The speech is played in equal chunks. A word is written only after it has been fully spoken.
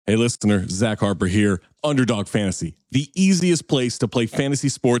Hey, listener, Zach Harper here. Underdog Fantasy, the easiest place to play fantasy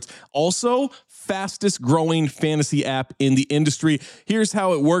sports. Also, fastest growing fantasy app in the industry. Here's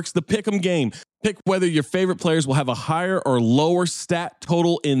how it works. The Pick'em game. Pick whether your favorite players will have a higher or lower stat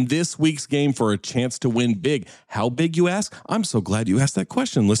total in this week's game for a chance to win big. How big, you ask? I'm so glad you asked that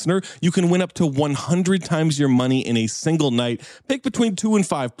question, listener. You can win up to 100 times your money in a single night. Pick between 2 and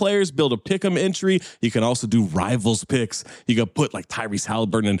 5 players, build a Pick'em entry. You can also do rivals picks. You can put like Tyrese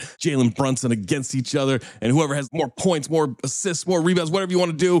Halliburton and Jalen Brunson against each other, and whoever has more points, more assists, more rebounds, whatever you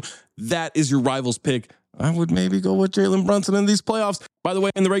want to do, that is your rivals pick. I would maybe go with Jalen Brunson in these playoffs. By the way,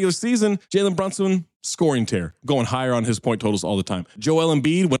 in the regular season, Jalen Brunson, scoring tear, going higher on his point totals all the time. Joel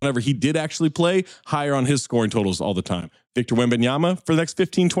Embiid, whenever he did actually play, higher on his scoring totals all the time. Victor Wembanyama, for the next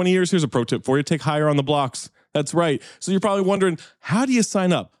 15, 20 years, here's a pro tip for you. Take higher on the blocks. That's right. So you're probably wondering, how do you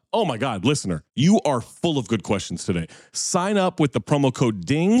sign up? Oh my God, listener, you are full of good questions today. Sign up with the promo code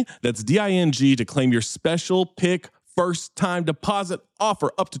DING, that's D-I-N-G, to claim your special pick first time deposit offer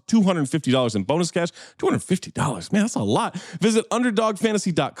up to $250 in bonus cash. $250, man, that's a lot. Visit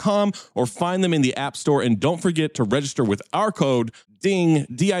underdogfantasy.com or find them in the App Store. And don't forget to register with our code DING,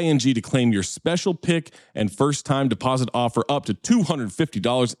 D-I-N-G, to claim your special pick and first time deposit offer up to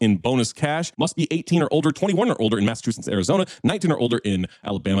 $250 in bonus cash. Must be 18 or older, 21 or older in Massachusetts, Arizona, 19 or older in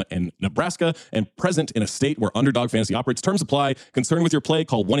Alabama and Nebraska, and present in a state where Underdog Fantasy operates. Terms apply. Concerned with your play,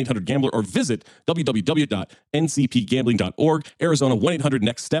 call 1-800-GAMBLER or visit www.ncpgambling.org. Arizona,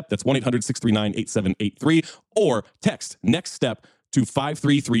 1-800-NEXT-STEP. That's 1-800-639-8783. Or text NEXT STEP to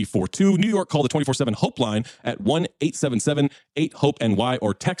 53342. New York, call the 24/7 Hope line at 1-877-8-HOPE-NY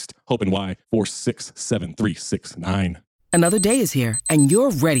or text HOPE-NY 467-369. Another day is here, and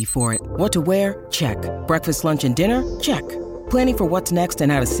you're ready for it. What to wear? Check. Breakfast, lunch, and dinner? Check. Planning for what's next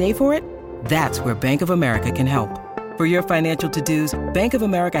and how to save for it? That's where Bank of America can help. For your financial to-dos, Bank of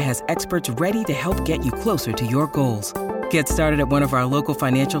America has experts ready to help get you closer to your goals. Get started at one of our local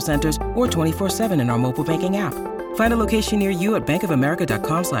financial centers or 24/7 in our mobile banking app. Find a location near you at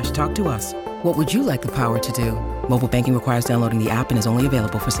bankofamerica.com/talktous. What would you like the power to do? Mobile banking requires downloading the app and is only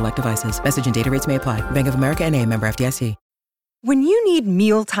available for select devices. Message and data rates may apply. Bank of America NA, member FDIC. When you need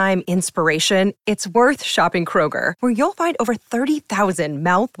mealtime inspiration, it's worth shopping Kroger, where you'll find over 30,000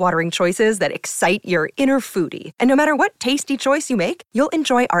 mouth-watering choices that excite your inner foodie. And no matter what tasty choice you make, you'll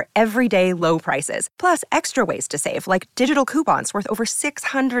enjoy our everyday low prices, plus extra ways to save, like digital coupons worth over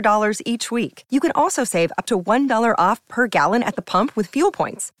 $600 each week. You can also save up to $1 off per gallon at the pump with fuel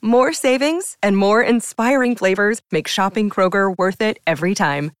points. More savings and more inspiring flavors make shopping Kroger worth it every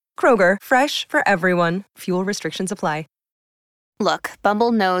time. Kroger, fresh for everyone. Fuel restrictions apply. Look,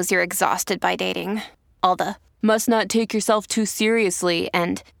 Bumble knows you're exhausted by dating. All the, must not take yourself too seriously,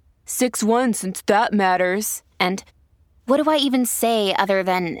 and 6'1" since that matters, and what do I even say other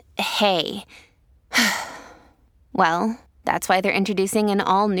than, hey? Well, that's why they're introducing an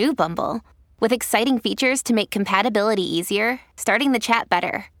all-new Bumble, with exciting features to make compatibility easier, starting the chat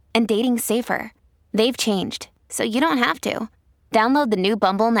better, and dating safer. They've changed, so you don't have to. Download the new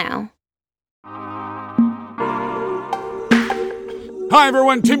Bumble now. Hi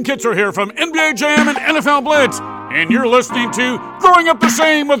everyone, Tim Kitzer here from NBA Jam and NFL Blitz, and you're listening to Growing Up the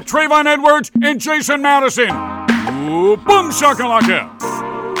Same with Trayvon Edwards and Jason Madison. Ooh, boom shakalaka.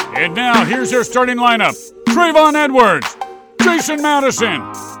 And now here's your starting lineup. Trayvon Edwards, Jason Madison.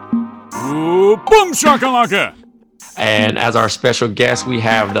 Ooh, boom shakalaka. And as our special guest, we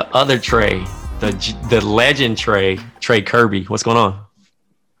have the other Trey, the legend Trey Kirby. What's going on?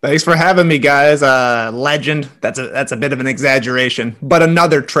 Thanks for having me, guys. Legend. That's a bit of an exaggeration, but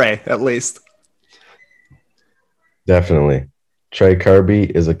another Trey, at least. Definitely. Trey Kirby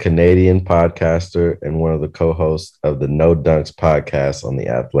is a Canadian podcaster and one of the co-hosts of the No Dunks podcast on The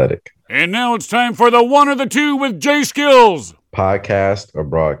Athletic. And now it's time for the one or the two with Jay Skills. Podcast or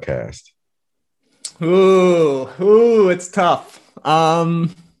broadcast? Ooh, it's tough. I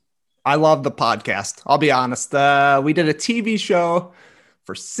love the podcast. I'll be honest. We did a TV show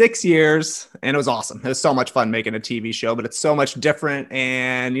for 6 years, and it was awesome. It was so much fun making a TV show, but it's so much different.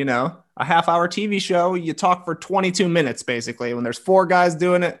 And, you know, a half-hour TV show, you talk for 22 minutes, basically. When there's 4 guys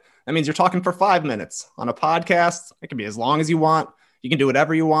doing it, that means you're talking for 5 minutes. On a podcast, it can be as long as you want. You can do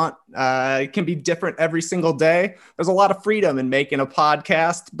whatever you want. It can be different every single day. There's a lot of freedom in making a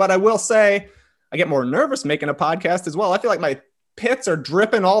podcast, but I will say I get more nervous making a podcast as well. I feel like my pits are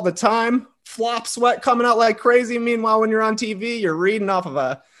dripping all the time. Flop sweat coming out like crazy. Meanwhile, when you're on TV, you're reading off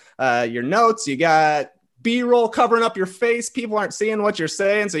of your notes. You got B-roll covering up your face. People aren't seeing what you're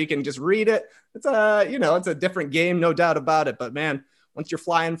saying, so you can just read it. It's a different game, no doubt about it. But man, once you're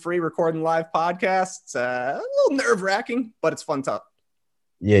flying free, recording live podcasts, a little nerve-wracking, but it's fun stuff.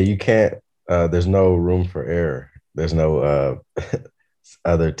 Yeah, you can't. There's no room for error. There's no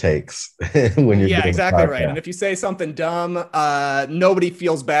other takes when you're doing exactly right. And if you say something dumb, nobody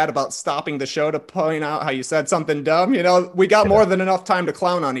feels bad about stopping the show to point out how you said something dumb. You know, we got more than enough time to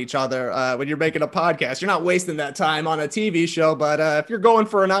clown on each other when you're making a podcast. You're not wasting that time on a TV show, but if you're going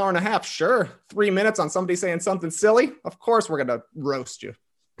for an hour and a half, sure, 3 minutes on somebody saying something silly, of course we're gonna roast you.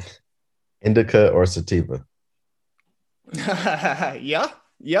 Indica or sativa?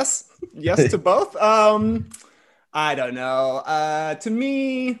 Yes to both. I don't know. To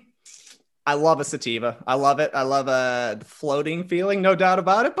me, I love a sativa. I love it. I love a floating feeling, no doubt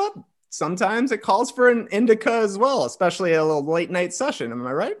about it. But sometimes it calls for an indica as well, especially a little late night session. Am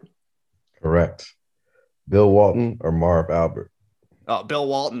I right? Correct. Bill Walton or Marv Albert? Oh, Bill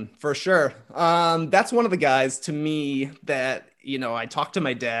Walton, for sure. That's one of the guys to me that, you know, I talked to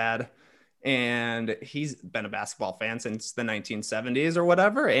my dad, and he's been a basketball fan since the 1970s or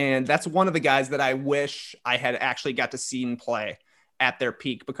whatever. And that's one of the guys that I wish I had actually got to see and play at their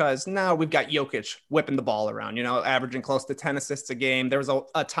peak, because now we've got Jokic whipping the ball around, you know, averaging close to 10 assists a game. There was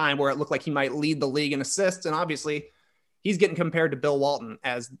a time where it looked like he might lead the league in assists. And obviously he's getting compared to Bill Walton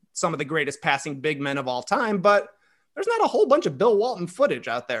as some of the greatest passing big men of all time. But there's not a whole bunch of Bill Walton footage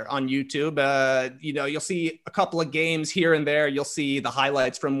out there on YouTube. You know, you'll see a couple of games here and there. You'll see the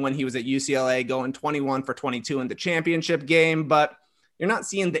highlights from when he was at UCLA going 21 for 22 in the championship game, but you're not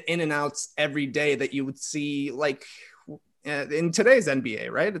seeing the in and outs every day that you would see like in today's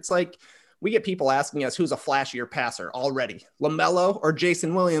NBA, right? It's like we get people asking us who's a flashier passer already, LaMelo or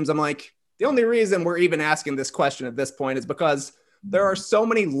Jason Williams. I'm like, the only reason we're even asking this question at this point is because there are so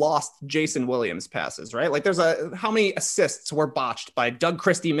many lost Jason Williams passes, right? Like how many assists were botched by Doug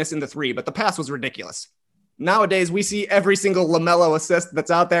Christie missing the three, but the pass was ridiculous. Nowadays, we see every single LaMelo assist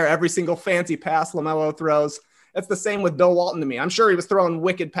that's out there, every single fancy pass LaMelo throws. It's the same with Bill Walton to me. I'm sure he was throwing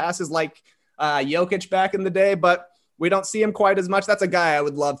wicked passes like Jokic back in the day, but we don't see him quite as much. That's a guy I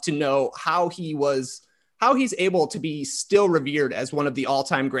would love to know how he's able to be still revered as one of the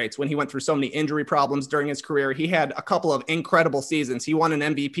all-time greats when he went through so many injury problems during his career. He had a couple of incredible seasons. He won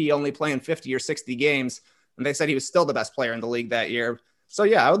an MVP only playing 50 or 60 games, and they said he was still the best player in the league that year. So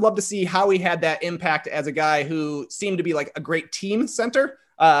yeah, I would love to see how he had that impact as a guy who seemed to be like a great team center.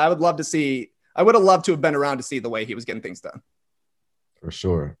 I would have loved to have been around to see the way he was getting things done. For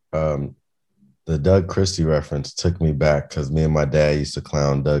sure. The Doug Christie reference took me back because me and my dad used to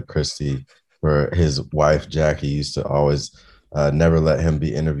clown Doug Christie for his wife, Jackie, used to always never let him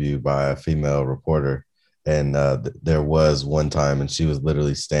be interviewed by a female reporter. And there was one time, and she was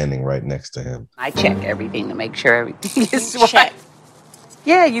literally standing right next to him. I check everything to make sure everything is right.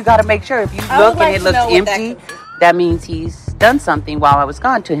 Yeah, you got to make sure. If you look and it looks empty, that means he's done something while I was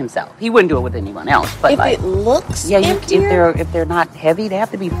gone to himself. He wouldn't do it with anyone else. But if it looks if they're not heavy, they have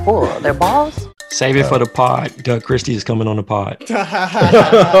to be full. They're balls. Save it for the pod. Doug Christie is coming on the pod.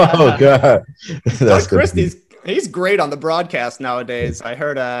 Oh, God. Doug Christie's, he's great on the broadcast nowadays. I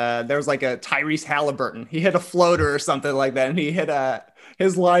heard there was like a Tyrese Halliburton. He hit a floater or something like that. And he hit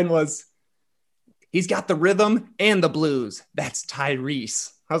his line was, he's got the rhythm and the blues. That's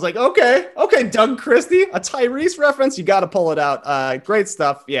Tyrese. I was like, okay, Doug Christie, a Tyrese reference. You got to pull it out. Great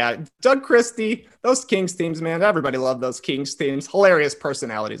stuff. Yeah, Doug Christie, those Kings teams, man. Everybody loved those Kings teams. Hilarious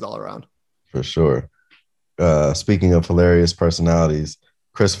personalities all around. For sure. Speaking of hilarious personalities,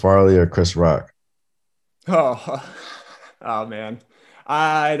 Chris Farley or Chris Rock? Oh man.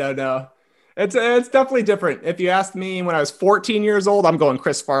 I don't know. It's definitely different. If you asked me when I was 14 years old, I'm going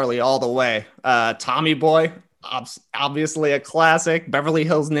Chris Farley all the way. Tommy Boy, obviously a classic. Beverly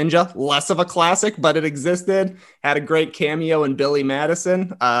Hills Ninja, less of a classic, but it existed. Had a great cameo in Billy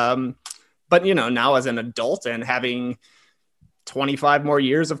Madison. But, you know, now as an adult and having 25 more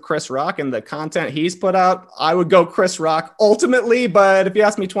years of Chris Rock and the content he's put out, I would go Chris Rock ultimately. But if you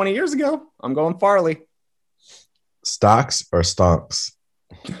asked me 20 years ago, I'm going Farley. Stocks or stonks?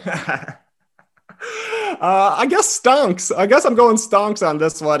 I guess stonks. I guess I'm going stonks on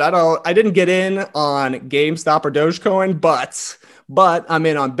this one. I didn't get in on GameStop or Dogecoin, but I'm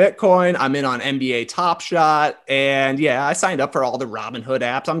in on Bitcoin. I'm in on NBA Top Shot. And yeah, I signed up for all the Robinhood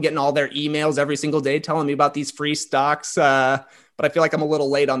apps. I'm getting all their emails every single day telling me about these free stocks. But I feel like I'm a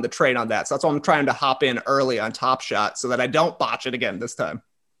little late on the train on that. So that's why I'm trying to hop in early on Top Shot so that I don't botch it again this time.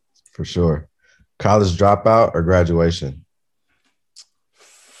 For sure. College dropout or graduation?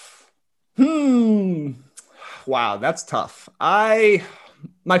 Wow, that's tough. My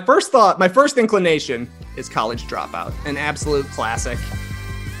first inclination is College Dropout, an absolute classic.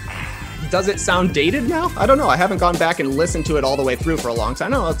 does it sound dated now? I don't know. I haven't gone back and listened to it all the way through for a long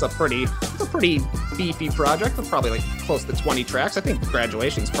time. I know it's a pretty beefy project. It's probably like close to 20 tracks. I think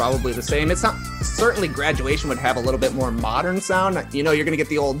Graduation's probably the same. It's not, certainly Graduation would have a little bit more modern sound. You know, you're going to get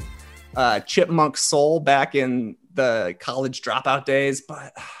the old chipmunk soul back in the college dropout days,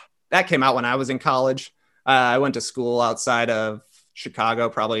 but that came out when I was in college. I went to school outside of Chicago,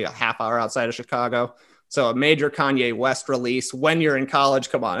 probably a half hour outside of Chicago. So a major Kanye West release when you're in college,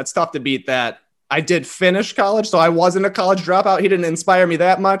 come on, it's tough to beat that. I did finish college, so I wasn't a college dropout. He didn't inspire me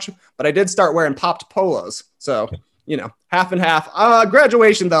that much, but I did start wearing popped polos. So, you know, half and half.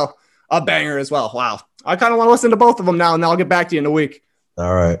 Graduation, though, a banger as well. Wow. I kind of want to listen to both of them now, and then I'll get back to you in a week.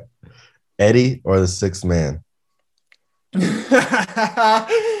 All right. Eddie or the Sixth Man?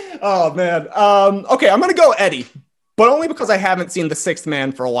 Oh, man. Okay, I'm going to go Eddie. But only because I haven't seen The Sixth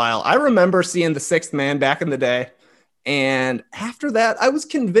Man for a while. I remember seeing The Sixth Man back in the day. And after that, I was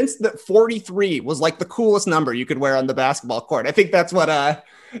convinced that 43 was like the coolest number you could wear on the basketball court. I think that's what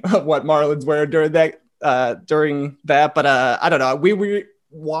Marlon's wearing during that. But I don't know. We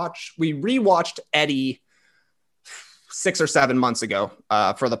rewatched Eddie 6 or 7 months ago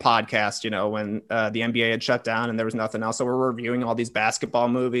for the podcast, you know, when the NBA had shut down and there was nothing else. So we're reviewing all these basketball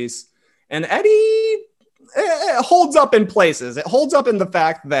movies. And Eddie... it holds up in places. It holds up in the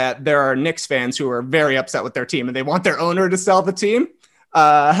fact that there are Knicks fans who are very upset with their team and they want their owner to sell the team.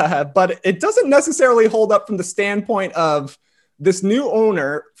 But it doesn't necessarily hold up from the standpoint of this new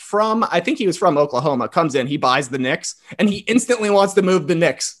owner I think he was from Oklahoma, comes in, he buys the Knicks, and he instantly wants to move the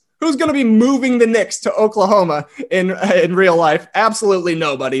Knicks. Who's going to be moving the Knicks to Oklahoma in real life? Absolutely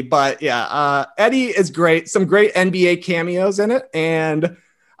nobody. But yeah, Eddie is great. Some great NBA cameos in it. And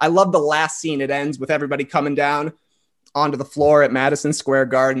I love the last scene. It ends with everybody coming down onto the floor at Madison Square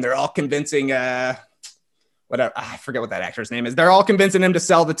Garden. They're all convincing, whatever, I forget what that actor's name is. They're all convincing him to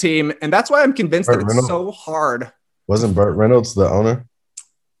sell the team. And that's why I'm convinced that it's so hard. Wasn't Burt Reynolds the owner?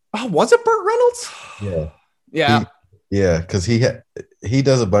 Oh, was it Burt Reynolds? Yeah. Yeah. Yeah, because he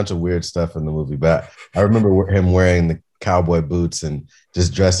does a bunch of weird stuff in the movie. But I remember him wearing the cowboy boots and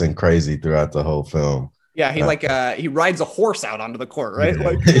just dressing crazy throughout the whole film. Yeah, he rides a horse out onto the court, right? Yeah.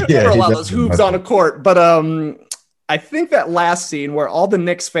 Like, Yeah, a lot of those hooves on a court. But I think that last scene where all the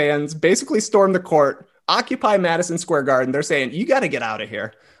Knicks fans basically storm the court, occupy Madison Square Garden, they're saying, you got to get out of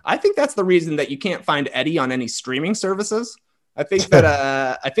here. I think that's the reason that you can't find Eddie on any streaming services. I think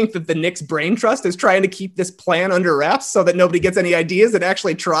that the Knicks Brain Trust is trying to keep this plan under wraps so that nobody gets any ideas and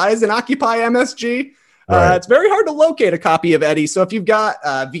actually tries and occupy MSG. Right. It's very hard to locate a copy of Eddie. So if you've got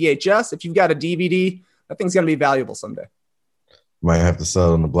VHS, if you've got a DVD, that thing's going to be valuable someday. Might have to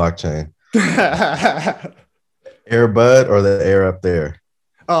sell it on the blockchain. Air Bud or the Air Up There?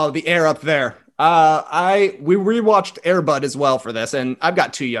 Oh, the Air Up There. We rewatched Air Bud as well for this, and I've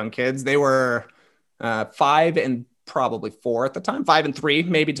got 2 young kids. They were 5 and probably 4 at the time, 5 and 3,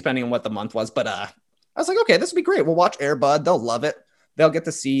 maybe depending on what the month was. But I was like, okay, this would be great. We'll watch Air Bud. They'll love it. They'll get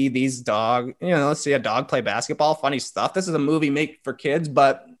to see these let's see a dog play basketball, funny stuff. This is a movie made for kids,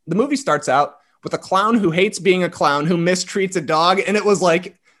 but the movie starts out with a clown who hates being a clown, who mistreats a dog. And it was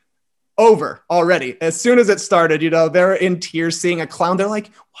like over already. As soon as it started, you know, they're in tears seeing a clown. They're like,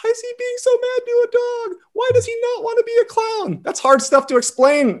 why is he being so mad to a dog? Why does he not want to be a clown? That's hard stuff to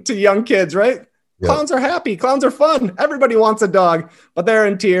explain to young kids, right? Yep. Clowns are happy. Clowns are fun. Everybody wants a dog, but they're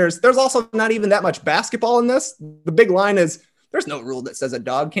in tears. There's also not even that much basketball in this. The big line is, there's no rule that says a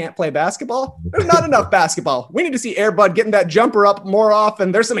dog can't play basketball. There's not enough basketball. We need to see Air Bud getting that jumper up more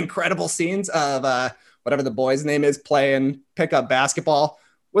often. There's some incredible scenes of whatever the boy's name is playing pickup basketball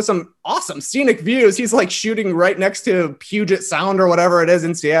with some awesome scenic views. He's like shooting right next to Puget Sound or whatever it is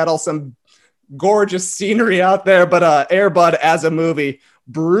in Seattle. Some gorgeous scenery out there. But Air Bud as a movie,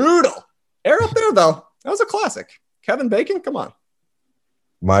 brutal. Air Up There, though, that was a classic. Kevin Bacon, come on.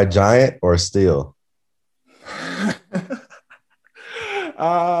 My Giant or Steel?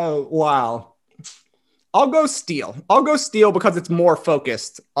 Wow. I'll go Steel. I'll go Steel because it's more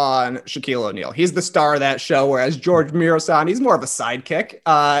focused on Shaquille O'Neal. He's the star of that show, whereas George Mirasan, he's more of a sidekick.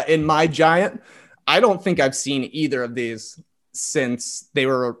 In My Giant, I don't think I've seen either of these since they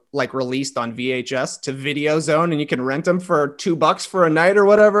were like released on VHS to Video Zone, and you can rent them for $2 for a night or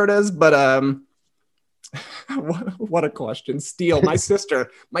whatever it is. But what a question. Steel. My sister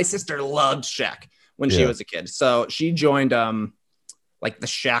loved Shaq when she was a kid, so she joined like the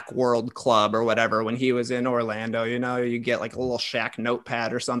Shaq World Club or whatever when he was in Orlando. You know, you get like a little Shaq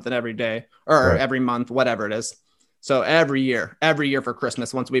notepad or something every day or every month, whatever it is. So every year for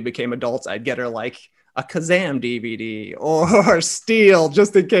Christmas, once we became adults, I'd get her like a Kazam DVD or Steel,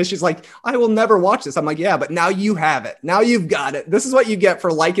 just in case. She's like, I will never watch this. I'm like, yeah, but now you have it. Now you've got it. This is what you get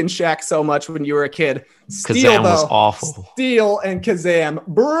for liking Shaq so much when you were a kid. Steel, Kazam was awful. Steel and Kazam,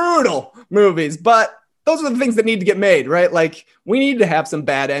 brutal movies, but those are the things that need to get made, right? Like, we need to have some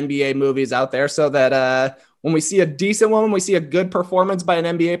bad NBA movies out there so that when we see a decent one, when we see a good performance by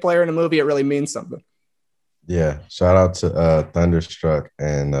an NBA player in a movie, it really means something. Yeah, shout out to Thunderstruck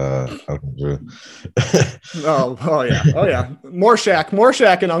and Uncle Drew. oh yeah. More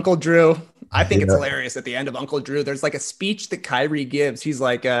Shaq and Uncle Drew. I think it's hilarious at the end of Uncle Drew. There's like a speech that Kyrie gives. He's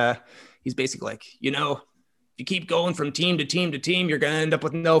like, he's basically like, you know, if you keep going from team to team to team, you're gonna end up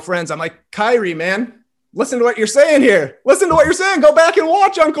with no friends. I'm like, Kyrie, man, listen to what you're saying here. Listen to what you're saying. Go back and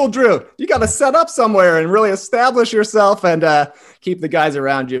watch Uncle Drew. You got to set up somewhere and really establish yourself and keep the guys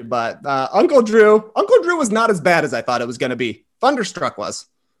around you. But Uncle Drew was not as bad as I thought it was going to be. Thunderstruck was.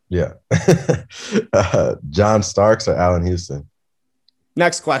 Yeah. John Starks or Allen Houston?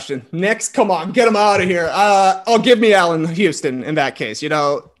 Next question. Next, come on, get him out of here. Give me Allen Houston in that case. You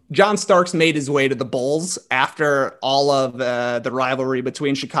know, John Starks made his way to the Bulls after all of the rivalry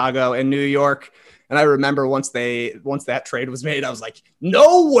between Chicago and New York. And I remember once that trade was made, I was like,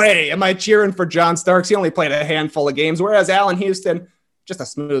 no way am I cheering for John Starks. He only played a handful of games, whereas Allen Houston, just a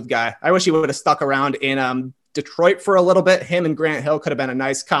smooth guy. I wish he would have stuck around in Detroit for a little bit. Him and Grant Hill could have been a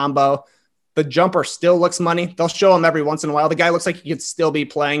nice combo. The jumper still looks money. They'll show him every once in a while. The guy looks like he could still be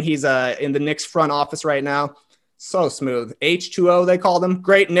playing. He's in the Knicks front office right now. So smooth. H2O, they called him.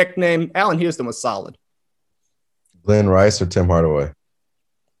 Great nickname. Allen Houston was solid. Glenn Rice or Tim Hardaway?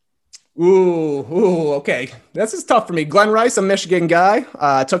 Ooh, okay. This is tough for me. Glenn Rice, a Michigan guy.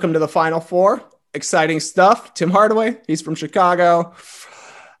 Took him to the Final Four. Exciting stuff. Tim Hardaway, he's from Chicago.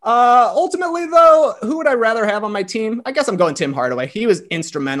 Ultimately, though, who would I rather have on my team? I guess I'm going Tim Hardaway. He was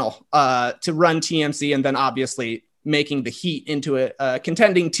instrumental to run TMC and then obviously making the Heat into a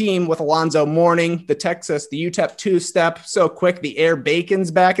contending team with Alonzo Mourning, the UTEP two-step, so quick, the Air Bacons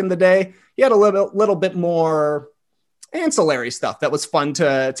back in the day. He had a little bit more ancillary stuff that was fun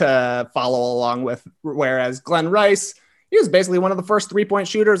to follow along with, whereas Glenn Rice, he was basically one of the first three-point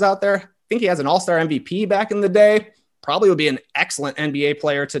shooters out there. I think he has an all-star MVP back in the day. Probably would be an excellent NBA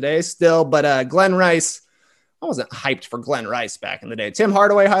player today still, but Glenn Rice, I wasn't hyped for Glenn Rice back in the day. Tim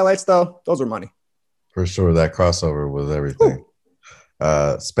Hardaway highlights, though, those were money. For sure, that crossover was everything.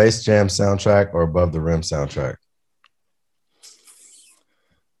 Space Jam soundtrack or Above the Rim soundtrack?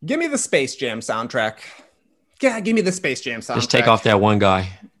 Give me the Space Jam soundtrack. Yeah, give me the Space Jam soundtrack. Just take off that one guy.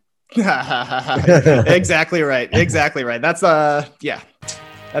 Exactly right. That's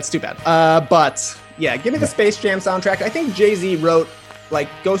that's too bad. But yeah, give me the Space Jam soundtrack. I think Jay-Z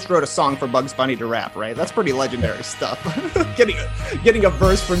Ghost wrote a song for Bugs Bunny to rap, right? That's pretty legendary stuff. Getting a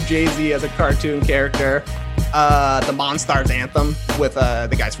verse from Jay-Z as a cartoon character. The Monstars anthem with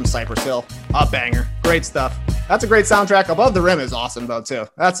the guys from Cypress Hill. A banger. Great stuff. That's a great soundtrack. Above the Rim is awesome though too.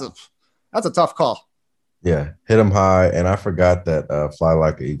 That's a tough call. Yeah, Hit 'em High, and I forgot that Fly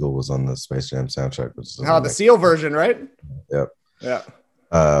Like an Eagle was on the Space Jam soundtrack. The Seal version, right? Yep. Yeah.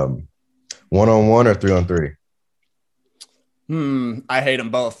 1-on-1 or 3-on-3? I hate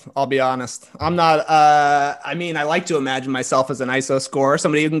them both. I'll be honest. I'm not. I like to imagine myself as an ISO scorer,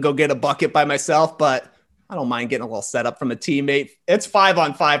 somebody who can go get a bucket by myself, but I don't mind getting a little setup from a teammate. It's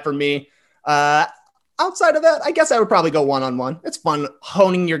 5-on-5 for me. Outside of that, I guess I would probably go 1-on-1. It's fun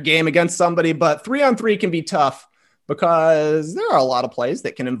honing your game against somebody, but 3-on-3 can be tough because there are a lot of plays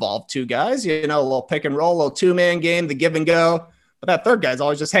that can involve two guys, a little pick and roll, a little two-man game, the give and go. But that third guy's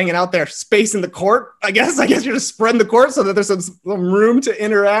always just hanging out there, spacing the court. I guess you're just spreading the court so that there's some room to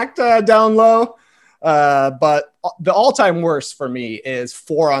interact down low. But the all-time worst for me is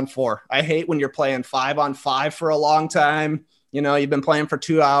 4-on-4. I hate when you're playing 5-on-5 for a long time. You've been playing for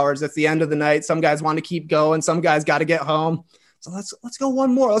 2 hours. It's the end of the night. Some guys want to keep going. Some guys got to get home. So let's go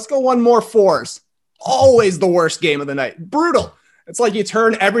one more. Let's go one more 4s. Always the worst game of the night. Brutal. It's like you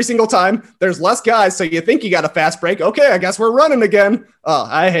turn every single time. There's less guys, so you think you got a fast break. Okay, I guess we're running again. Oh,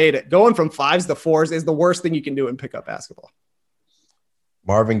 I hate it. Going from 5s to 4s is the worst thing you can do in pickup basketball.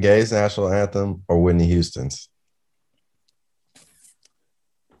 Marvin Gaye's national anthem or Whitney Houston's?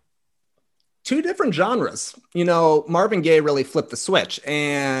 Two different genres. Marvin Gaye really flipped the switch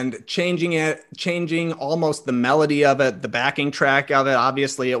and changing almost the melody of it, the backing track of it.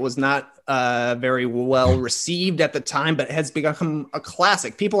 Obviously, it was not very well received at the time, but it has become a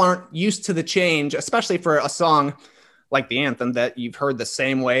classic. People aren't used to the change, especially for a song like the anthem that you've heard the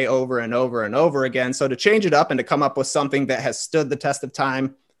same way over and over and over again. So to change it up and to come up with something that has stood the test of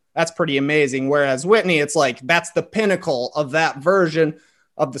time, that's pretty amazing. Whereas Whitney, it's like that's the pinnacle of that version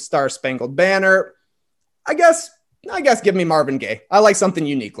of the Star Spangled Banner. I guess give me Marvin Gaye. I like something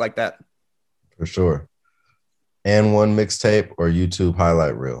unique like that. For sure. And One mixtape or YouTube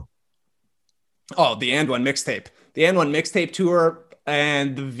highlight reel? Oh, the And One mixtape. The And One mixtape tour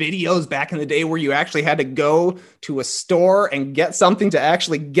and the videos back in the day where you actually had to go to a store and get something to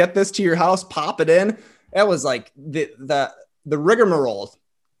actually get this to your house, pop it in. That was like the rigmarole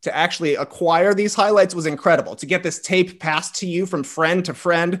to actually acquire these highlights was incredible. To get this tape passed to you from friend to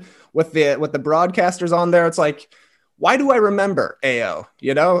friend with the broadcasters on there. It's like, why do I remember AO?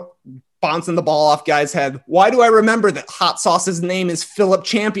 You know, bouncing the ball off guy's head. Why do I remember that Hot Sauce's name is Philip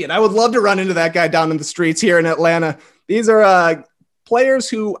Champion? I would love to run into that guy down in the streets here in Atlanta. These are players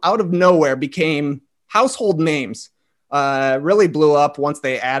who out of nowhere became household names. Really blew up once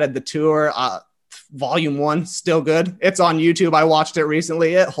they added the tour. Volume 1, still good. It's on YouTube. I watched it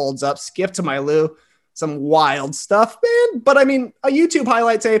recently. It holds up. Skip to my Lou. Some wild stuff, man. But I mean, a YouTube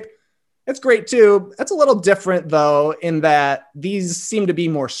highlight tape, it's great too. It's a little different though, in that these seem to be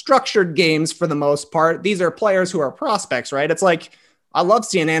more structured games for the most part. These are players who are prospects, right? It's like, I love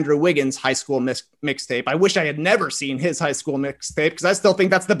seeing Andrew Wiggins' high school mixtape. I wish I had never seen his high school mixtape because I still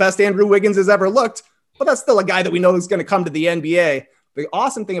think that's the best Andrew Wiggins has ever looked. But that's still a guy that we know is going to come to the NBA. The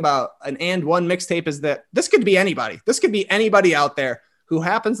awesome thing about an And One mixtape is that this could be anybody. This could be anybody out there who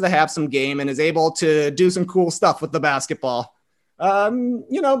happens to have some game and is able to do some cool stuff with the basketball. You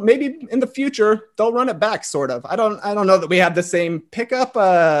know, maybe in the future they'll run it back, sort of. I don't know that we have the same pickup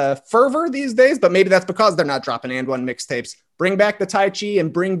fervor these days, but maybe that's because they're not dropping And One mixtapes. Bring back the Tai Chi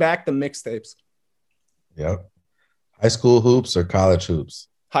and bring back the mixtapes. Yep. High school hoops or college hoops?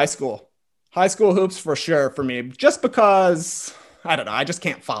 High school hoops for sure for me, just because I don't know. I just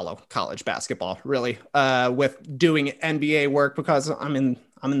can't follow college basketball really with doing NBA work because I'm in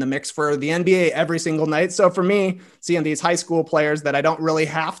the mix for the NBA every single night. So for me, seeing these high school players that I don't really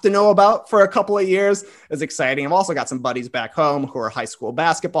have to know about for a couple of years is exciting. I've also got some buddies back home who are high school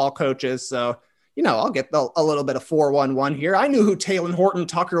basketball coaches. So, you know, I'll get a little bit of 411 here. I knew who Taylor Horton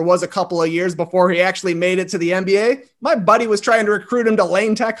Tucker was a couple of years before he actually made it to the NBA. My buddy was trying to recruit him to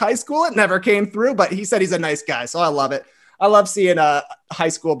Lane Tech High School. It never came through, but he said he's a nice guy. So I love it. I love seeing high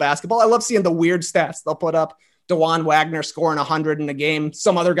school basketball. I love seeing the weird stats they'll put up. DeJuan Wagner scoring 100 in a game.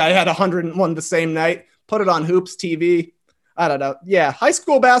 Some other guy had 101 the same night. Put it on Hoops TV. I don't know. Yeah, high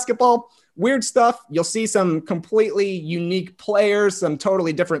school basketball, weird stuff. You'll see some completely unique players, some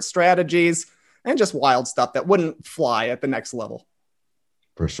totally different strategies, and just wild stuff that wouldn't fly at the next level.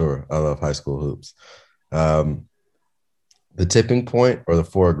 For sure. I love high school hoops. The Tipping Point or the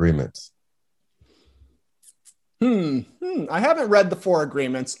Four Agreements? I haven't read the Four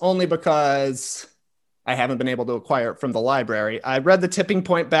Agreements only because I haven't been able to acquire it from the library. I read the Tipping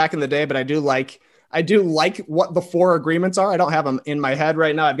Point back in the day, but I do like what the Four Agreements are. I don't have them in my head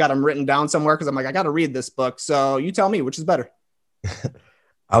right now. I've got them written down somewhere because I'm like, I got to read this book. So you tell me which is better.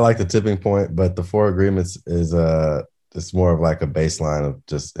 I like the Tipping Point, but the Four Agreements is it's more of like a baseline of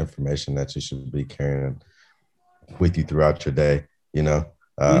just information that you should be carrying with you throughout your day, you know.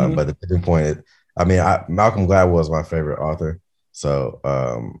 But the Tipping Point, Malcolm Gladwell is my favorite author. So,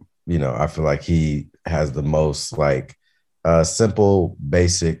 you know, I feel like he has the most like simple,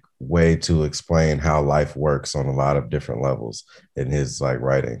 basic way to explain how life works on a lot of different levels in his like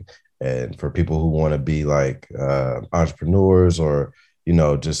writing. And for people who want to be like entrepreneurs or, you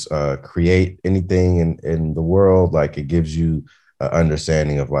know, just create anything in the world, like it gives you an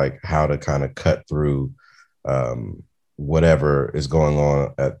understanding of like how to kind of cut through whatever is going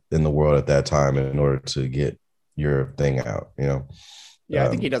on in the world at that time in order to get your thing out, you know? Yeah, I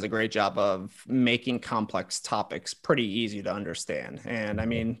think he does a great job of making complex topics pretty easy to understand. And I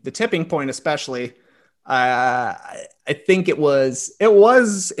mean, the Tipping Point, especially, I think it was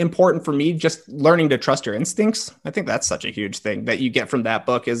important for me just learning to trust your instincts. I think that's such a huge thing that you get from that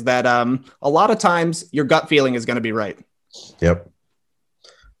book is that a lot of times your gut feeling is going to be right. Yep.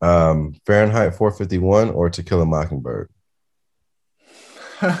 Fahrenheit 451 or To Kill a Mockingbird?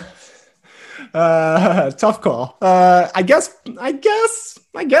 Tough call. I guess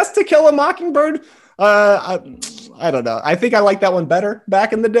To Kill a Mockingbird. I don't know. I think I like that one better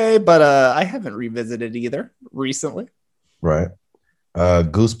back in the day, but I haven't revisited either recently. Right.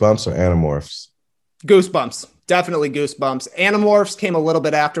 Goosebumps or Animorphs? Goosebumps. Definitely Goosebumps. Animorphs came a little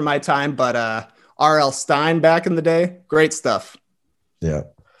bit after my time, but R.L. Stine back in the day, great stuff. Yeah.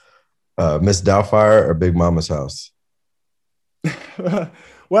 Miss Doubtfire or Big Mama's House?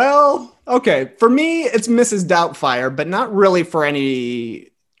 Well, okay. For me, it's Mrs. Doubtfire, but not really for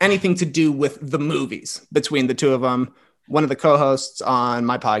anything to do with the movies between the two of them. One of the co-hosts on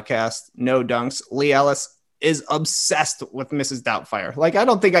my podcast, No Dunks, Lee Ellis, is obsessed with Mrs. Doubtfire. Like, I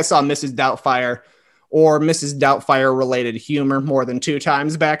don't think I saw Mrs. Doubtfire or Mrs. Doubtfire related humor more than 2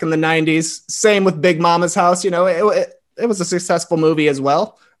 times back in the 90s. Same with Big Mama's House. You know, it was a successful movie as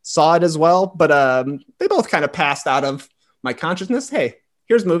well. Saw it as well, but they both kind of passed out of my consciousness. Hey,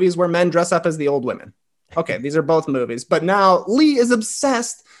 here's movies where men dress up as the old women. Okay, these are both movies. But now Lee is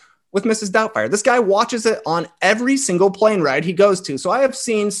obsessed with Mrs. Doubtfire. This guy watches it on every single plane ride he goes to. So I have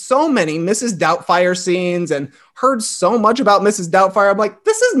seen so many Mrs. Doubtfire scenes and heard so much about Mrs. Doubtfire. I'm like,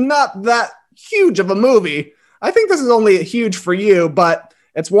 this is not that huge of a movie. I think this is only huge for you, but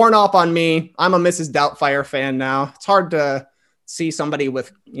it's worn off on me. I'm a Mrs. Doubtfire fan now. It's hard to see somebody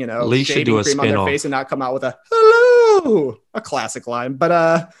with, you know, shaving cream on their face and not come out with a hello, a classic line. But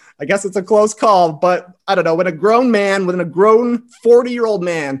I guess it's a close call. But I don't know, when a grown 40-year-old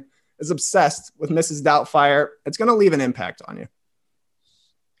man is obsessed with Mrs. Doubtfire, it's going to leave an impact on you.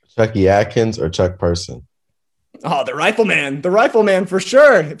 Chucky Atkins or Chuck Person? Oh, the Rifleman for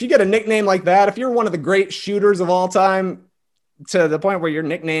sure. If you get a nickname like that, if you're one of the great shooters of all time, to the point where you're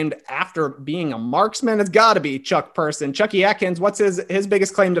nicknamed after being a marksman, it's got to be Chuck Person. Chucky Atkins, what's his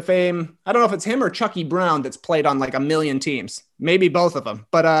biggest claim to fame? I don't know if it's him or Chucky Brown that's played on like 1 million teams. Maybe both of them.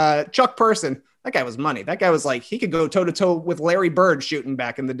 But Chuck Person, that guy was money. That guy was like, he could go toe-to-toe with Larry Bird shooting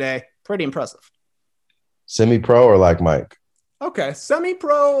back in the day. Pretty impressive. Semi-pro or like Mike? Okay,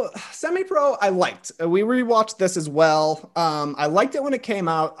 semi-pro, I liked. We rewatched this as well. I liked it when it came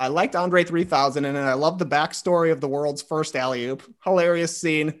out. I liked Andre 3000, and I loved the backstory of the world's first alley-oop. Hilarious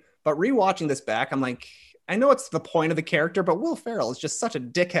scene. But rewatching this back, I'm like, I know it's the point of the character, but Will Ferrell is just such a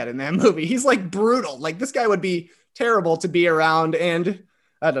dickhead in that movie. He's like brutal. Like, this guy would be terrible to be around, and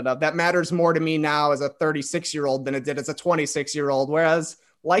I don't know. That matters more to me now as a 36-year-old than it did as a 26-year-old. Whereas,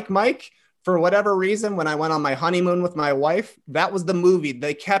 like Mike, for whatever reason, when I went on my honeymoon with my wife, that was the movie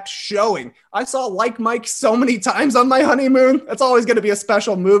they kept showing. I saw Like Mike so many times on my honeymoon. That's always going to be a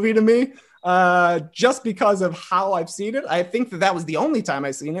special movie to me, just because of how I've seen it. I think that was the only time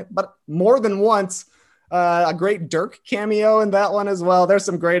I've seen it, but more than once. A great Dirk cameo in that one as well. There's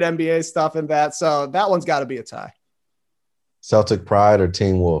some great NBA stuff in that. So that one's got to be a tie. Celtic Pride or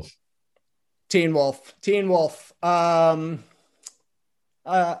Teen Wolf? Teen Wolf.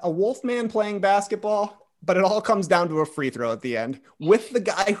 A wolf man playing basketball, but it all comes down to a free throw at the end with the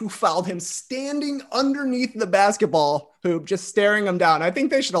guy who fouled him standing underneath the basketball hoop, just staring him down. I think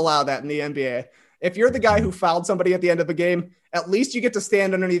they should allow that in the NBA. If you're the guy who fouled somebody at the end of a game, at least you get to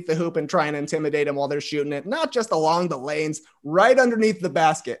stand underneath the hoop and try and intimidate them while they're shooting it, not just along the lanes, right underneath the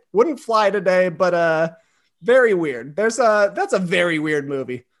basket. Wouldn't fly today, but very weird. That's a very weird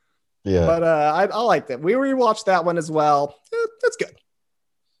movie. Yeah. But I liked it. We rewatched that one as well. That's good.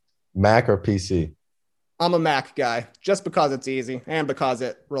 Mac or PC? I'm a Mac guy just because it's easy and because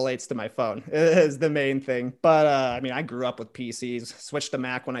it relates to my phone. It is the main thing. But I mean, I grew up with PCs, switched to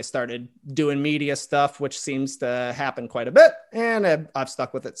Mac when I started doing media stuff, which seems to happen quite a bit. And I've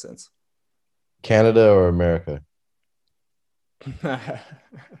stuck with it since. Canada or America? I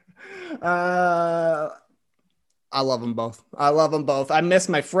love them both. I miss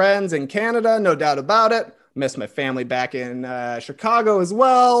my friends in Canada, no doubt about it. Miss my family back in Chicago as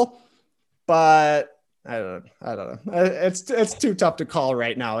well. But I don't know. It's too tough to call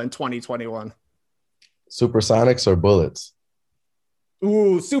right now in 2021. Supersonics or Bullets?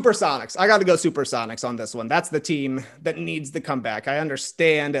 Ooh, Supersonics. I got to go Supersonics on this one. That's the team that needs to come back. I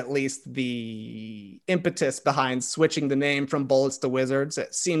understand at least the impetus behind switching the name from Bullets to Wizards.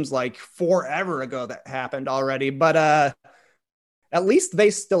 It seems like forever ago that happened already, but at least they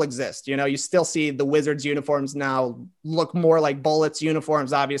still exist. You know, you still see the Wizards uniforms now look more like Bullets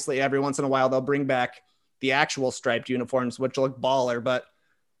uniforms. Obviously, every once in a while, they'll bring back the actual striped uniforms, which look baller, but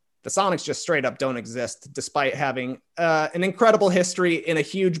the Sonics just straight up don't exist despite having an incredible history in a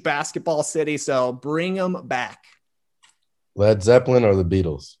huge basketball city. So bring them back. Led Zeppelin or the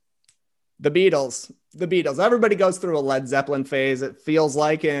Beatles? The Beatles. Everybody goes through a Led Zeppelin phase, it feels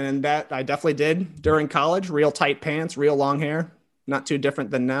like, and that I definitely did during college. Real tight pants, real long hair. Not too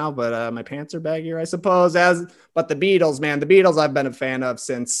different than now, but my pants are baggier, I suppose. But the Beatles, man, the Beatles I've been a fan of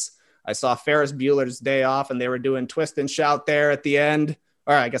since I saw Ferris Bueller's Day Off, and they were doing Twist and Shout there at the end.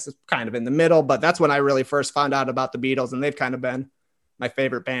 Or I guess it's kind of in the middle, but that's when I really first found out about the Beatles, and they've kind of been my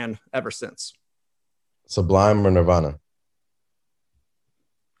favorite band ever since. Sublime or Nirvana?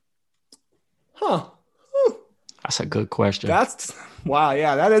 Huh. That's a good question. Wow.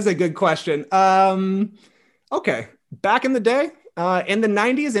 Yeah, that is a good question. Okay. Back in the day, in the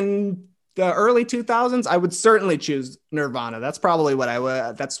 90s and the early 2000s, I would certainly choose Nirvana. That's probably what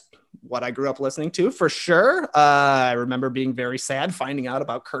I grew up listening to for sure. I remember being very sad finding out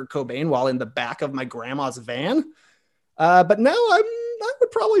about Kurt Cobain while in the back of my grandma's van. But now I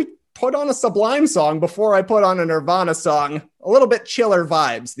would probably put on a Sublime song before I put on a Nirvana song. A little bit chiller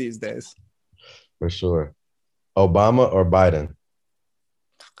vibes these days. For sure. Obama or Biden?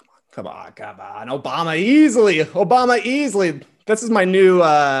 Come on. Obama easily. This is my new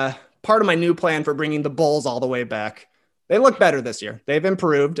part of my new plan for bringing the Bulls all the way back. They look better this year. They've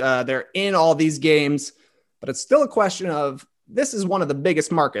improved. They're in all these games, but it's still a question of, this is one of the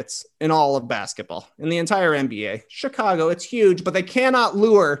biggest markets in all of basketball, in the entire NBA. Chicago, it's huge, but they cannot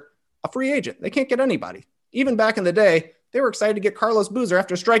lure a free agent. They can't get anybody. Even back in the day, they were excited to get Carlos Boozer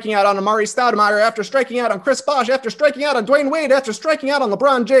after striking out on Amari Stoudemire, after striking out on Chris Bosh, after striking out on Dwayne Wade, after striking out on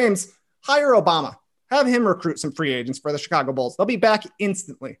LeBron James. Hire Obama. Have him recruit some free agents for the Chicago Bulls. They'll be back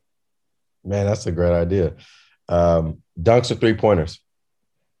instantly. Man, that's a great idea. Dunks or three-pointers?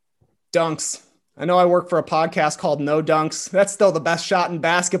 Dunks. I know I work for a podcast called No Dunks. That's still the best shot in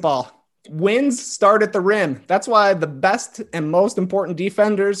basketball. Wins start at the rim. That's why the best and most important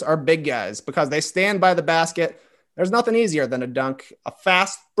defenders are big guys, because they stand by the basket. There's nothing easier than a dunk. A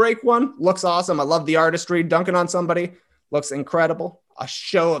fast break one looks awesome. I love the artistry. Dunking on somebody looks incredible. A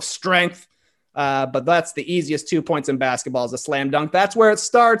show of strength. But that's the easiest 2 points in basketball is a slam dunk. That's where it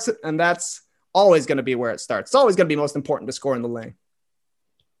starts, and that's always going to be where it starts. It's always going to be most important to score in the lane.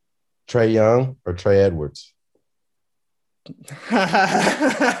 Trae Young or Trey Edwards?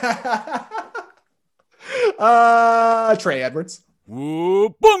 Trey Edwards.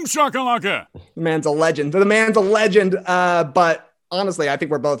 Ooh, boom shakalaka. The man's a legend. But honestly, I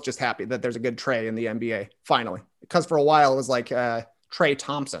think we're both just happy that there's a good Trey in the NBA, finally. Because for a while, it was like Trey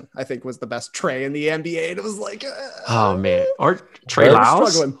Thompson, I think, was the best Trey in the NBA. And it was like... oh, man. Or Trey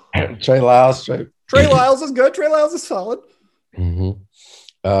Lyles? Trey Lyles. Trey Lyles is good. Trey Lyles is solid. Mm-hmm.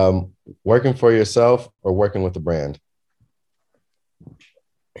 Working for yourself or working with a brand?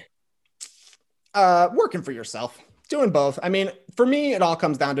 Working for yourself. Doing both. I mean, for me, it all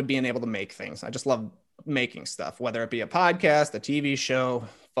comes down to being able to make things. I just love making stuff, whether it be a podcast, a TV show,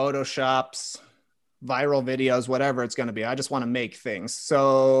 Photoshops, viral videos, whatever it's going to be. I just want to make things.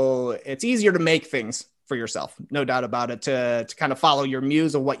 So it's easier to make things for yourself. No doubt about it, to kind of follow your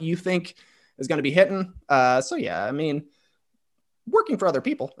muse of what you think is going to be hitting. So yeah, I mean, working for other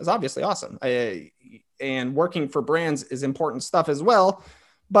people is obviously awesome. And working for brands is important stuff as well,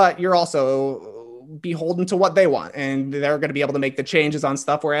 but you're also beholden to what they want, and they're going to be able to make the changes on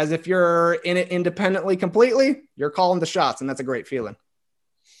stuff. Whereas if you're in it independently completely, you're calling the shots, and that's a great feeling.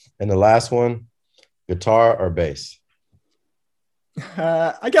 And the last one, guitar or bass?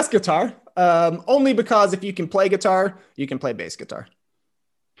 I guess guitar, only because if you can play guitar, you can play bass guitar.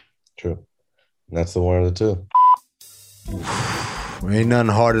 True. And that's the one of the two. Ain't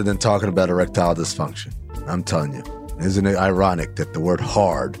nothing harder than talking about erectile dysfunction. I'm telling you. Isn't it ironic that the word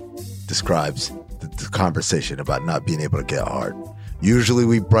hard describes the conversation about not being able to get hard? Usually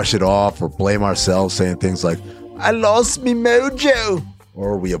we brush it off or blame ourselves, saying things like, I lost me mojo.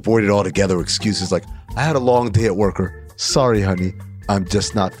 Or we avoid it altogether, excuses like, I had a long day at work, or sorry, honey, I'm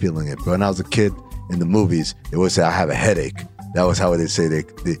just not feeling it. But when I was a kid in the movies, they would say, I have a headache. That was how they say they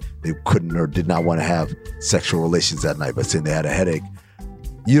couldn't or did not want to have sexual relations that night by saying they had a headache.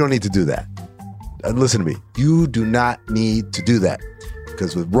 You don't need to do that. And listen to me. You do not need to do that.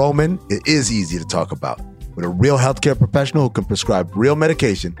 Because with Roman, it is easy to talk about. With a real healthcare professional who can prescribe real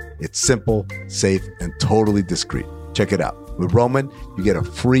medication, it's simple, safe, and totally discreet. Check it out. With Roman, you get a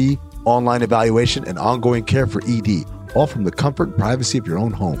free online evaluation and ongoing care for ED, all from the comfort and privacy of your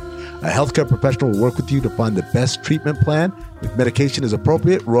own home. A healthcare professional will work with you to find the best treatment plan. If medication is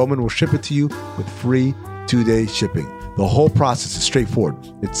appropriate, Roman will ship it to you with free 2-day shipping. The whole process is straightforward.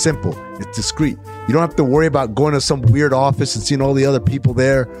 It's simple. It's discreet. You don't have to worry about going to some weird office and seeing all the other people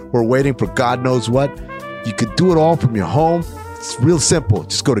there who are waiting for God knows what. You could do it all from your home. It's real simple.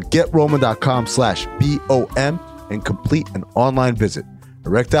 Just go to GetRoman.com/BOM and complete an online visit.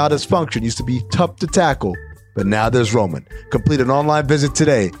 Erectile dysfunction used to be tough to tackle, but now there's Roman. Complete an online visit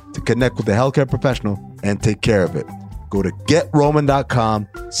today to connect with a healthcare professional and take care of it. Go to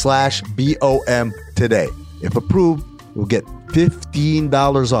GetRoman.com/BOM today. If approved, you'll get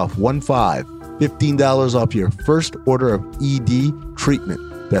 $15 off, 15% off your first order of ED treatment.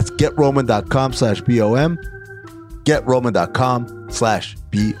 That's GetRoman.com/BOM,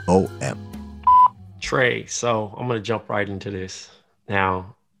 GetRoman.com/BOM. Trey, so I'm going to jump right into this.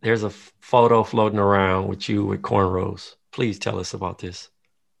 Now, there's a photo floating around with you with cornrows. Please tell us about this.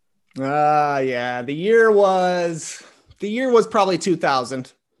 Yeah, the year was probably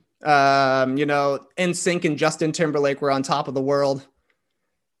 2000. NSYNC and Justin Timberlake were on top of the world.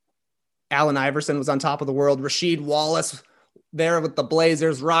 Allen Iverson was on top of the world. Rasheed Wallace there with the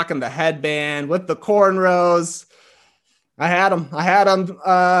Blazers, rocking the headband with the cornrows. I had them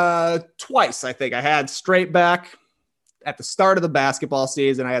twice, I think. I had straight back at the start of the basketball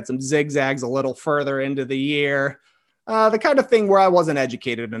season. I had some zigzags a little further into the year. The kind of thing where I wasn't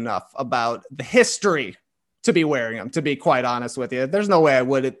educated enough about the history to be wearing them, to be quite honest with you. There's no way I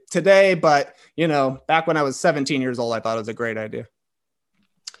would today, but, back when I was 17 years old, I thought it was a great idea.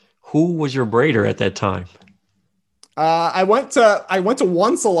 Who was your braider at that time? I went to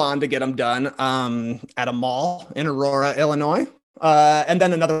one salon to get them done at a mall in Aurora, Illinois. And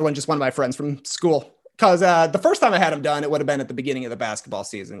then another one, just one of my friends from school. Because the first time I had them done, it would have been at the beginning of the basketball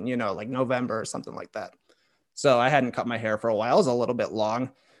season, like November or something like that. So I hadn't cut my hair for a while. It was a little bit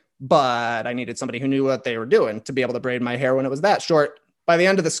long, but I needed somebody who knew what they were doing to be able to braid my hair when it was that short. By the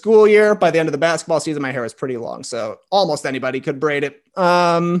end of the school year, by the end of the basketball season, my hair was pretty long. So almost anybody could braid it.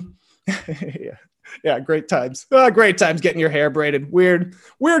 Yeah, great times. Great times getting your hair braided. Weird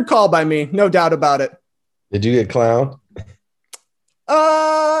call by me. No doubt about it. Did you get clowned?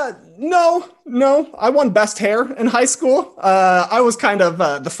 No. I won best hair in high school. I was kind of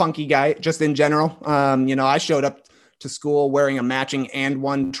the funky guy just in general. I showed up to school wearing a matching and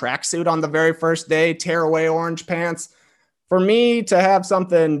one tracksuit on the very first day, tearaway orange pants. For me to have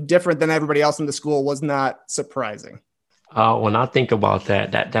something different than everybody else in the school was not surprising. When I think about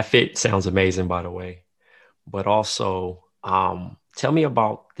that fit sounds amazing, by the way. But also, tell me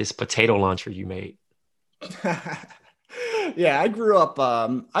about this potato launcher you made. Yeah, I grew up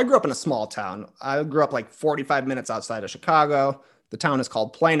in a small town. I grew up like 45 minutes outside of Chicago. The town is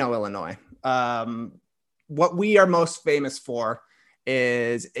called Plano, Illinois. What we are most famous for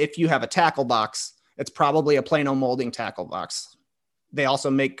is if you have a tackle box, it's probably a Plano molding tackle box. They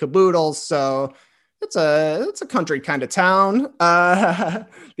also make caboodles, so it's a country kind of town. The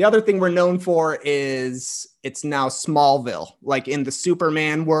other thing we're known for is it's now Smallville. Like in the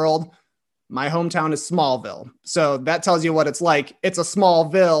Superman world, my hometown is Smallville. So that tells you what it's like. It's a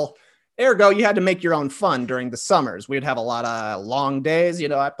Smallville. Ergo, you had to make your own fun during the summers. We'd have a lot of long days.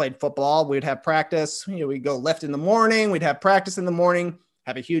 I played football. We'd have practice. We'd go lift in the morning. We'd have practice in the morning,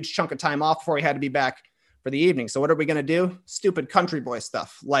 have a huge chunk of time off before we had to be back for the evening. So what are we going to do? Stupid country boy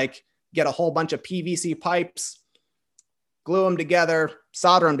stuff, like get a whole bunch of PVC pipes, glue them together,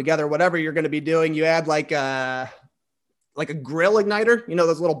 solder them together, whatever you're going to be doing. You add like a grill igniter,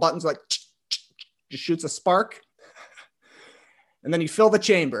 those little buttons like just shoots a spark. And then you fill the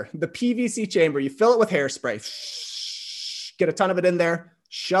chamber, the PVC chamber, you fill it with hairspray, get a ton of it in there,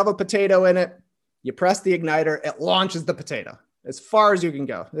 shove a potato in it, you press the igniter, it launches the potato as far as you can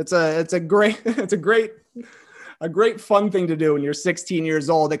go. It's a great fun thing to do when you're 16 years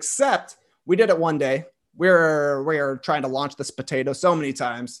old, except we did it one day. We were trying to launch this potato so many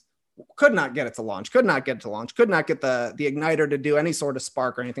times, could not get it to launch, could not get the igniter to do any sort of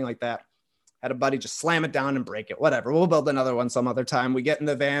spark or anything like that. Had a buddy just slam it down and break it. Whatever. We'll build another one some other time. We get in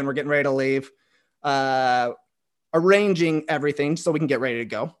the van. We're getting ready to leave, arranging everything so we can get ready to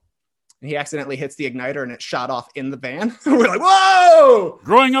go. And he accidentally hits the igniter and it shot off in the van. We're like, whoa!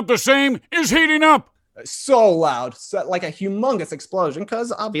 Growing Up the Same is heating up. So loud, like a humongous explosion,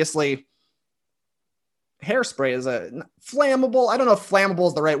 because obviously hairspray is a flammable. I don't know if flammable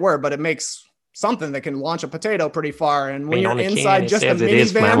is the right word, but it makes something that can launch a potato pretty far. And when you're inside just a minivan, it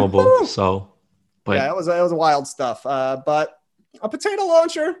is flammable. So, but yeah, it was wild stuff. But a potato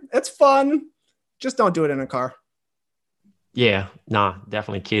launcher, it's fun. Just don't do it in a car. Yeah, nah,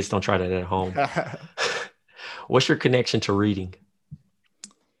 definitely kids don't try that at home. What's your connection to reading?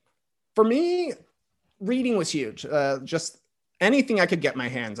 For me, reading was huge. Just anything I could get my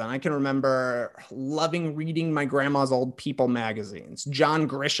hands on. I can remember loving reading my grandma's old People magazines, John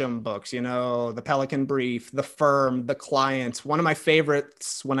Grisham books, The Pelican Brief, The Firm, The Client. One of my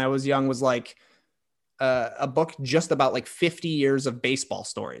favorites when I was young was like a book just about like 50 years of baseball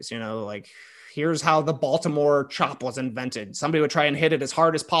stories, like here's how the Baltimore chop was invented. Somebody would try and hit it as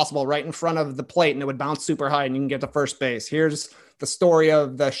hard as possible right in front of the plate and it would bounce super high and you can get to first base. Here's the story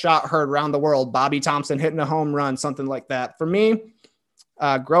of the shot heard around the world, Bobby Thompson hitting a home run, something like that. For me,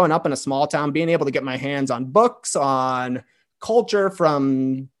 growing up in a small town, being able to get my hands on books, on culture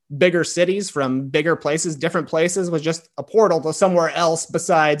from bigger cities, from bigger places, different places, was just a portal to somewhere else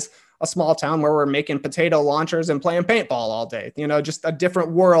besides a small town where we're making potato launchers and playing paintball all day. Just a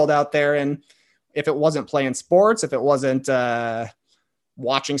different world out there. And if it wasn't playing sports, if it wasn't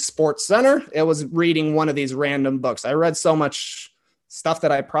watching Sports Center, it was reading one of these random books. I read so much stuff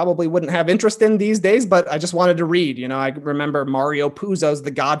that I probably wouldn't have interest in these days, but I just wanted to read. I remember Mario Puzo's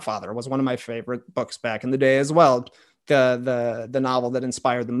The Godfather was one of my favorite books back in the day as well. The novel that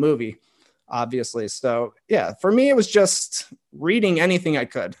inspired the movie, obviously. So yeah, for me, it was just reading anything I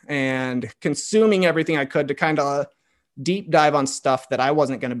could and consuming everything I could to kind of deep dive on stuff that I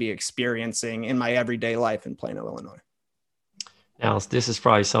wasn't going to be experiencing in my everyday life in Plano, Illinois. Now, this is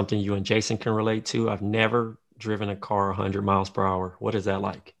probably something you and Jason can relate to. I've never driven a car 100 miles per hour. What is that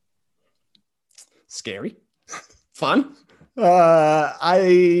like? Scary. Fun. We like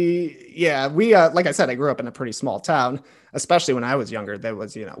I said, I grew up in a pretty small town, especially when I was younger. There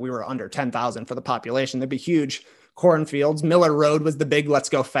was, we were under 10,000 for the population. There'd be huge cornfields. Miller Road was the big let's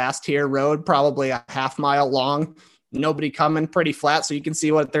go fast here road, probably a half mile long. Nobody coming, pretty flat, so you can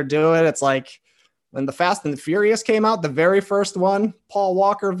see what they're doing. It's like when the Fast and the Furious came out, the very first one, Paul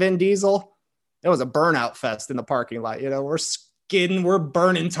Walker, Vin Diesel, it was a burnout fest in the parking lot. We're skidding, we're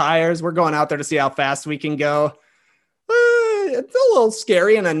burning tires, we're going out there to see how fast we can go. It's a little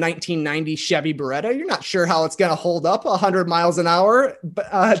scary in a 1990 Chevy Beretta. You're not sure how it's going to hold up 100 miles an hour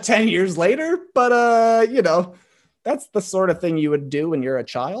 10 years later, but that's the sort of thing you would do when you're a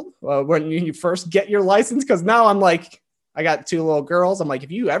child, when you first get your license. Because now I'm like, I got 2 little girls. I'm like,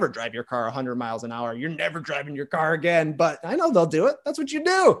 if you ever drive your car 100 miles an hour, you're never driving your car again. But I know they'll do it. That's what you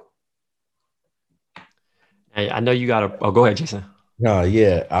do. Hey, I know you got to. Oh, go ahead, Jason. No,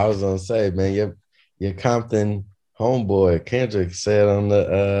 yeah, I was gonna say, man, your Compton homeboy Kendrick said on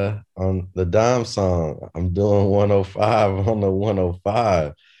the Dime song, I'm doing 105 on the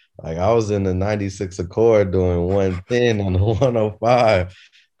 105. Like I was in the 96 Accord doing 110 on the 105,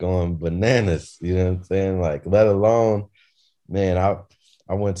 going bananas. You know what I'm saying? Like, let alone, man,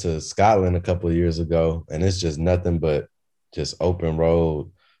 I went to Scotland a couple of years ago, and it's just nothing but just open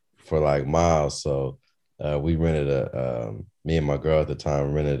road for like miles. So we rented me and my girl at the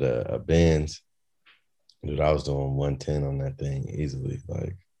time rented a Benz. Dude, I was doing 110 on that thing easily.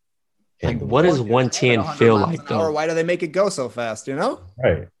 Like what does 110 feel like, though? Why do they make it go so fast,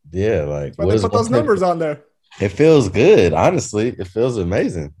 Right. Yeah, like what they put those numbers on there. It feels good, honestly. It feels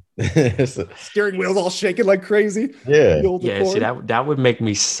amazing. Steering wheel's all shaking like crazy. Yeah. See, that would make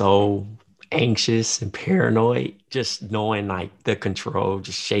me so anxious and paranoid, just knowing like the control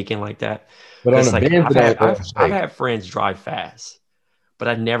just shaking like that. But on the like, Benz, I've had friends drive fast, but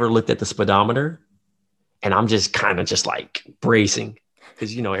I never looked at the speedometer, and I'm just kind of just like bracing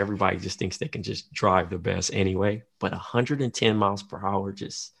because everybody just thinks they can just drive the best anyway. But 110 miles per hour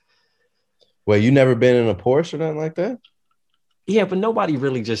just. Well, you never been in a Porsche or nothing like that? Yeah, but nobody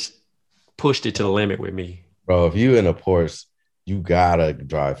really just pushed it to the limit with me. Bro, if you in a Porsche, you gotta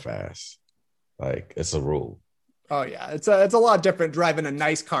drive fast. Like, it's a rule. Oh, yeah. It's a lot different driving a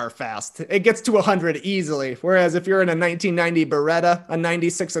nice car fast. It gets to 100 easily. Whereas if you're in a 1990 Beretta, a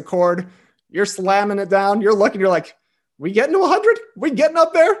 96 Accord, you're slamming it down. You're looking, you're like, we getting to 100? We getting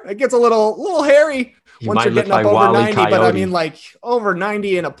up there? It gets a little hairy once you're getting up over 90. Coyote. But I mean, like over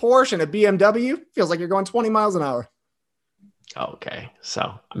 90 in a Porsche and a BMW feels like you're going 20 miles an hour. Okay.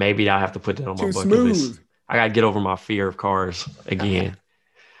 So maybe I have to put that on my bucket list. I got to get over my fear of cars again.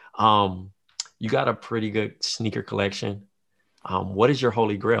 You got a pretty good sneaker collection. What is your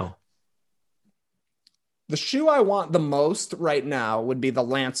holy grail? The shoe I want the most right now would be the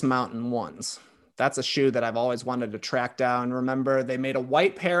Lance Mountain ones. That's a shoe that I've always wanted to track down. Remember, they made a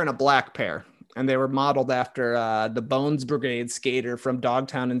white pair and a black pair, and they were modeled after the Bones Brigade skater from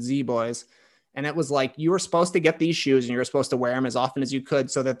Dogtown and Z-Boys. And it was like you were supposed to get these shoes and you were supposed to wear them as often as you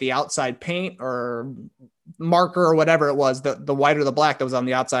could so that the outside paint or marker or whatever it was, the white or the black that was on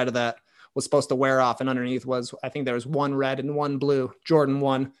the outside of that was supposed to wear off. And underneath was, I think there was one red and one blue, Jordan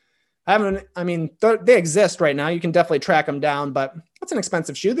 1. They exist right now. You can definitely track them down, but it's an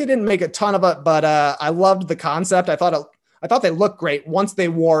expensive shoe. They didn't make a ton of it, but I loved the concept. I thought they looked great once they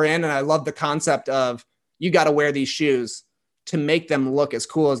wore in, and I loved the concept of you got to wear these shoes to make them look as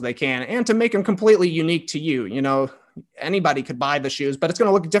cool as they can and to make them completely unique to you. Anybody could buy the shoes, but it's going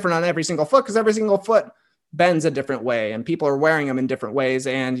to look different on every single foot because every single foot bends a different way and people are wearing them in different ways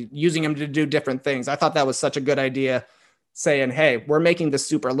and using them to do different things. I thought that was such a good idea, saying, hey, we're making this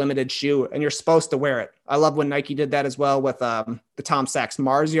super limited shoe and you're supposed to wear it. I love when Nike did that as well with the Tom Sachs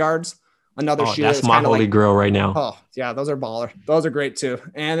Mars Yards. Another shoe. That's my holy grail right now. Oh yeah. Those are baller. Those are great too.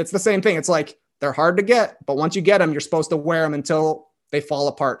 And it's the same thing. It's like, they're hard to get, but once you get them, you're supposed to wear them until they fall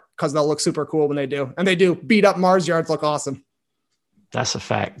apart because they'll look super cool when they do. And they do. Beat up Mars Yards look awesome. That's a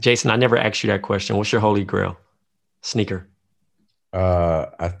fact. Jason, I never asked you that question. What's your holy grail sneaker?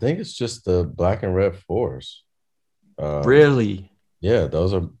 I think it's just the black and red 4s. Really? Yeah,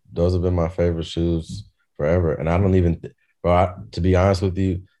 those have been my favorite shoes forever. And I don't even, to be honest with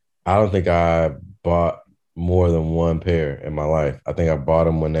you, I don't think I bought more than one pair in my life. I think I bought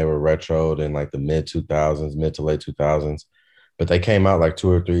them when they were retroed in like the mid to late 2000s, but they came out like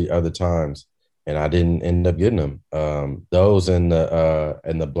 2 or 3 other times and I didn't end up getting them. Those in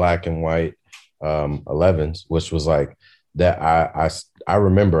the black and white 11s, which was like that. I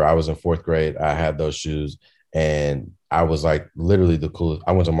remember I was in 4th grade. I had those shoes, and I was like literally the coolest.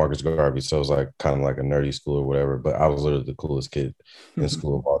 I went to Marcus Garvey, so it was like kind of like a nerdy school or whatever, but I was literally the coolest kid in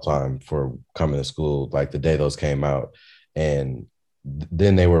school of all time for coming to school like the day those came out. And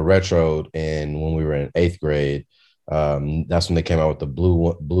then they were retroed, and when we were in 8th grade, that's when they came out with the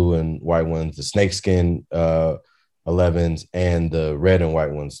blue and white ones, the snakeskin 11s, and the red and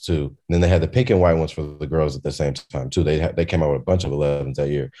white ones too. And then they had the pink and white ones for the girls at the same time too. They came out with a bunch of 11s that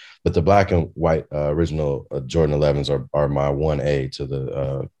year, but the black and white original Jordan 11s are my 1A to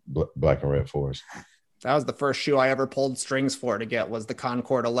the black and red 4s. That was the first shoe I ever pulled strings for to get, was the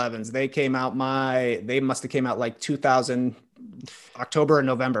Concord 11s. They came out they must have came out like 2000 October and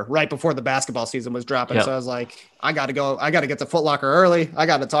November, right before the basketball season was dropping. Yep. So I was like, I got to get to Foot Locker early. I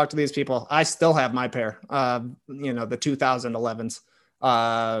got to talk to these people. I still have my pair, the 2011s.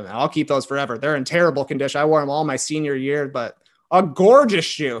 I'll keep those forever. They're in terrible condition. I wore them all my senior year, but a gorgeous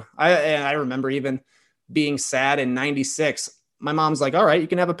shoe. I remember even being sad in 96. My mom's like, all right, you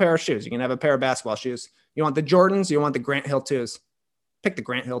can have a pair of shoes. You can have a pair of basketball shoes. You want the Jordans? You want the Grant Hill 2s? Pick the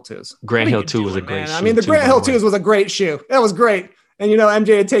Grant Hill 2s. Grant Hill 2 was a great shoe. I mean, the Grant Hill 2s was a great shoe. That was great. And,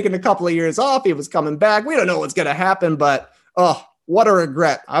 MJ had taken a couple of years off. He was coming back. We don't know what's going to happen, but, oh, what a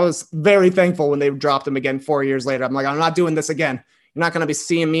regret. I was very thankful when they dropped him again 4 years later. I'm like, I'm not doing this again. You're not going to be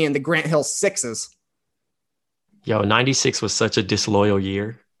seeing me in the Grant Hill 6s. Yo, 96 was such a disloyal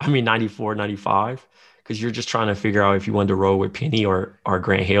year. I mean, 94, 95, because you're just trying to figure out if you wanted to roll with Penny or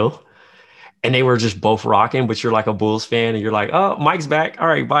Grant Hill. And they were just both rocking, but you're like a Bulls fan and you're like, oh, Mike's back. All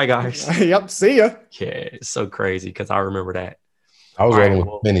right, bye, guys. Yep, see ya. Yeah, it's so crazy because I remember that. I was rolling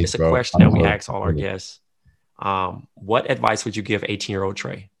with Penny, it's a question that we ask all our guests. What advice would you give 18-year-old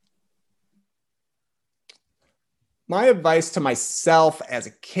Trey? My advice to myself as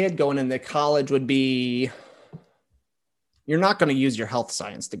a kid going into college would be, you're not going to use your health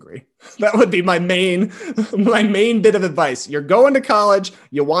science degree. That would be my main bit of advice. You're going to college.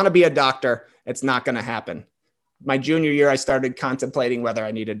 You want to be a doctor. It's not going to happen. My junior year, I started contemplating whether I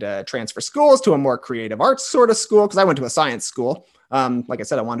needed to transfer schools to a more creative arts sort of school, because I went to a science school. Like I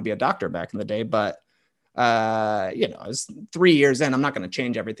said, I wanted to be a doctor back in the day, but I was 3 years in. I'm not going to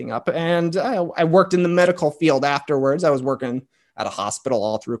change everything up. And I worked in the medical field afterwards. I was working at a hospital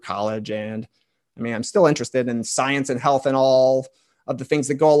all through college, and I mean, I'm still interested in science and health and all of the things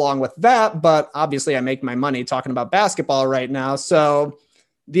that go along with that. But obviously, I make my money talking about basketball right now. So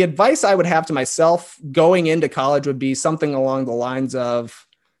the advice I would have to myself going into college would be something along the lines of,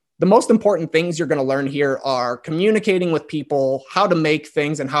 the most important things you're going to learn here are communicating with people, how to make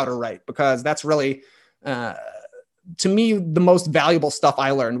things, and how to write, because that's really, to me, the most valuable stuff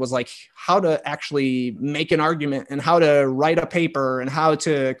I learned was like how to actually make an argument and how to write a paper and how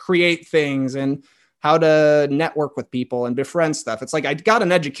to create things and how to network with people and befriend stuff. It's like I got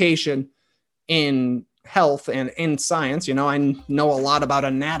an education in health and in science. I know a lot about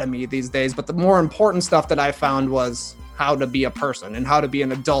anatomy these days, but the more important stuff that I found was how to be a person and how to be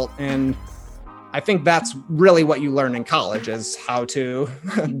an adult. And I think that's really what you learn in college, is how to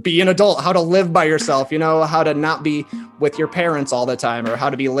be an adult, how to live by yourself, how to not be with your parents all the time, or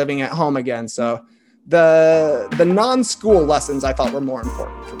how to be living at home again. So the non-school lessons I thought were more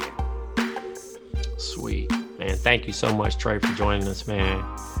important for me. Sweet, man. Thank you so much, Trey, for joining us, man.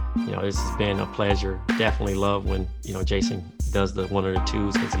 This has been a pleasure. Definitely love when, Jason does the one or the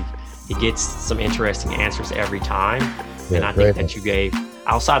twos, because he gets some interesting answers every time. Yeah, and I think that you gave,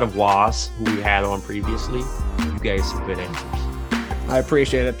 outside of Waz, who we had on previously, you gave some good answers. I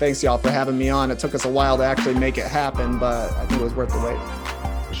appreciate it. Thanks, y'all, for having me on. It took us a while to actually make it happen, but I think it was worth the wait.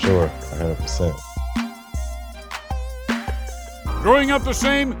 For sure, 100%. Growing up the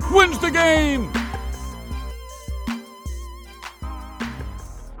same wins the game.